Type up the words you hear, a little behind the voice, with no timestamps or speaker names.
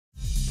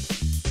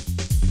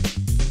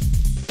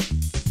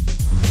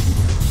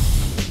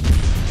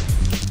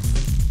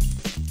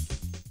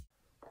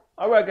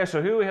Alright guys,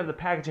 so here we have the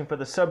packaging for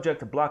the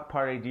Subjekt Block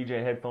Party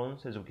DJ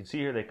headphones. As we can see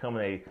here, they come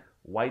in a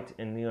white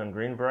and neon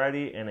green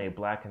variety and a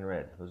black and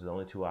red. Those are the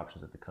only two options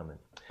that they come in.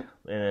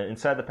 And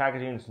inside the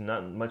packaging is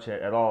not much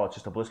at all. It's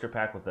just a blister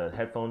pack with the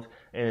headphones,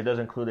 and it does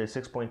include a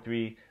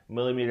 6.3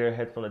 millimeter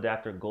headphone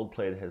adapter,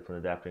 gold-plated headphone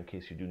adapter in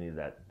case you do need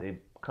that. They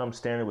come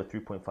standard with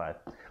 3.5.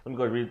 Let me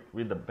go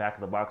read the back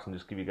of the box and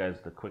just give you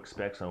guys the quick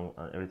specs on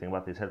everything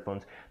about these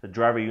headphones. The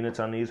driver units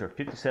on these are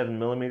 57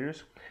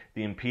 millimeters.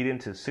 The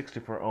impedance is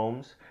 64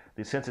 ohms.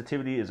 The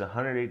sensitivity is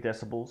 108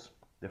 decibels.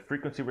 The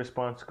frequency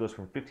response goes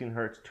from 15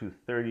 hertz to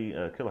 30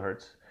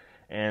 kilohertz.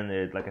 And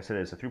it, like I said,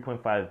 it's a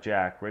 3.5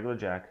 jack, regular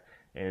jack,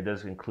 and it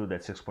does include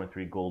that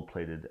 6.3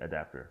 gold-plated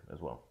adapter as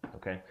well.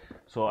 Okay,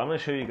 so I'm going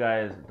to show you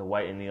guys the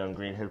white and neon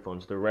green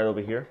headphones. They're right over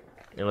here.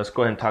 And let's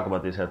go ahead and talk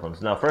about these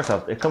headphones. Now, first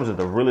off, it comes with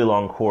a really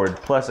long cord,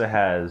 plus it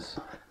has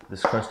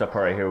this crunched up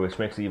part right here, which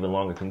makes it even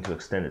longer if you need to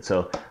extend it.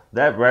 So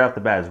that right off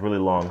the bat is really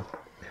long.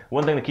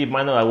 One thing to keep in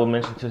mind, though, I will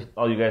mention to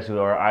all you guys who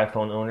are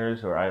iPhone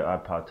owners or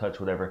iPod Touch,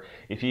 whatever,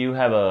 if you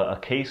have a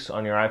case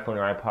on your iPhone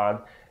or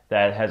iPod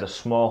that has a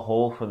small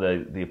hole for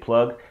the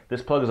plug,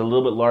 this plug is a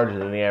little bit larger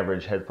than the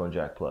average headphone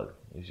jack plug.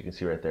 As you can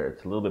see right there,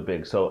 it's a little bit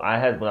big. So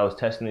when I was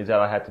testing these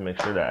out, I had to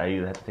make sure that I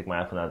either had to take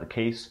my iPhone out of the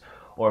case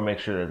or make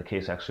sure that the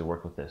case actually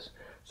worked with this.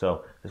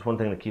 So just one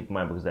thing to keep in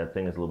mind because that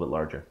thing is a little bit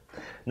larger.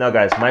 Now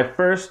guys, my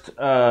first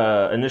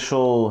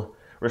initial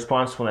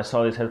response when I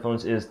saw these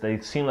headphones is they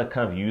seem like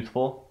kind of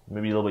youthful,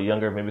 maybe a little bit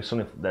younger, maybe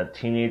something that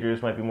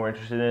teenagers might be more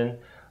interested in,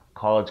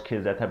 college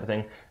kids, that type of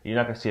thing. You're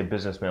not going to see a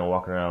businessman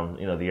walking around,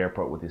 the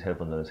airport with these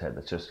headphones on his head.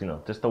 That's just,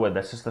 just the way,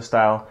 that's just the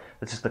style.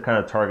 That's just the kind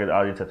of target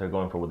audience that they're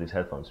going for with these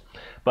headphones.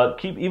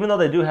 But even though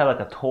they do have like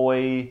a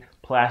toy,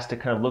 plastic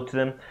kind of look to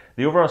them,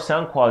 the overall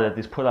sound quality that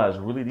these put out is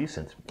really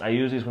decent. I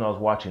use these when I was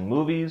watching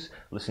movies,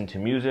 listening to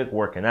music,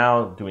 working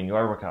out, doing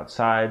yard work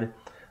outside,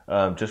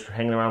 just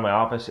hanging around my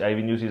office. I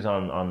even use these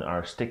on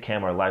our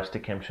Stickcam, our live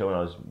Stickcam show when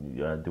I was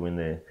doing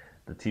the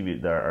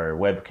TV, our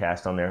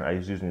webcast on there. I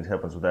was using these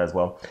headphones with that as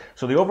well.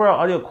 So the overall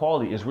audio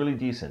quality is really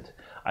decent.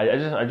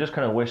 I just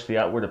kind of wish the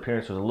outward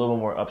appearance was a little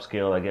more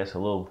upscale, I guess, a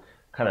little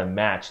kind of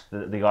matched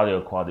the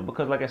audio quality,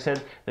 because like I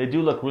said, they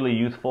do look really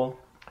youthful,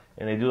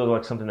 and they do look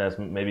like something that's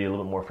maybe a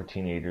little bit more for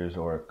teenagers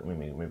or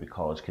maybe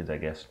college kids, I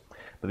guess.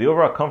 But the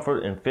overall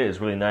comfort and fit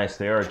is really nice.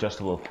 They are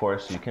adjustable, of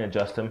course, so you can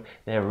adjust them.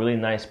 They have really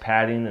nice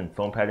padding and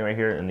foam padding right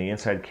here in the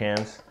inside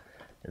cans.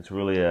 It's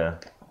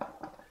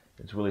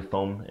really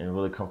foam and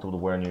really comfortable to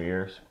wear in your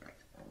ears.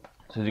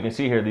 So as you can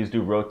see here, these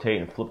do rotate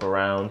and flip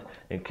around,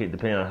 and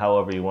depending on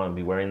however you want to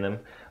be wearing them.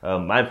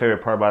 My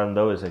favorite part about them,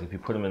 though, is like if you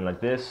put them in like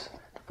this,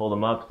 fold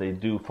them up, they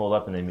do fold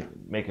up and they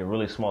make it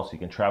really small so you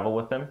can travel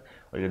with them.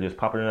 All you gotta do is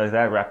pop it in like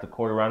that, wrap the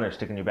cord around it,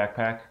 stick it in your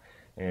backpack,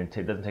 and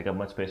it doesn't take up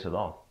much space at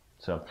all.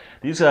 So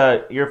these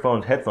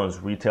headphones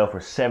retail for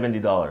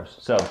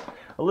 $70. So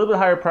a little bit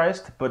higher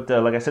priced, but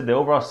like I said, the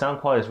overall sound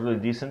quality is really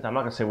decent. I'm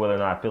not gonna say whether or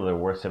not I feel they're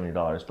worth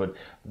 $70, but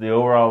the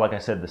overall, like I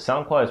said, the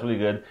sound quality is really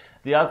good.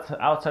 The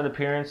outside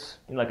appearance,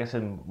 like I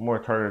said, more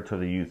targeted to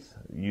the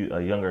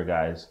younger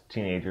guys,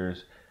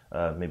 teenagers,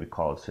 maybe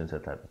college students,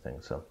 that type of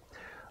thing. So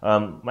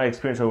my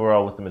experience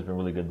overall with them has been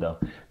really good, though.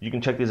 You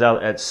can check these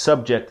out at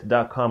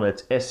subjekt.com.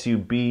 That's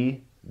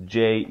Subjekt,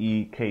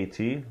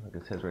 like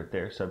it says right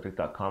there,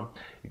 subjekt.com.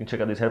 You can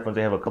check out these headphones.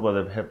 They have a couple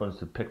other headphones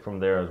to pick from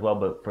there as well,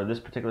 but for this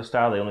particular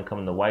style, they only come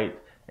in the white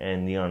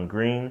and neon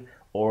green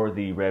or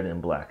the red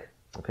and black.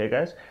 Okay,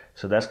 guys?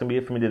 So that's going to be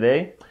it for me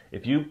today.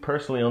 If you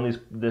personally own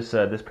this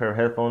pair of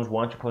headphones,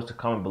 why don't you post a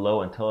comment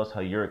below and tell us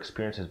how your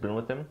experience has been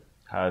with them?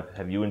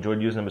 Have you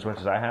enjoyed using them as much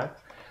as I have?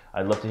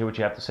 I'd love to hear what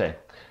you have to say.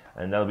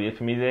 And that'll be it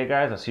for me today,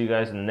 guys. I'll see you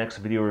guys in the next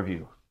video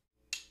review.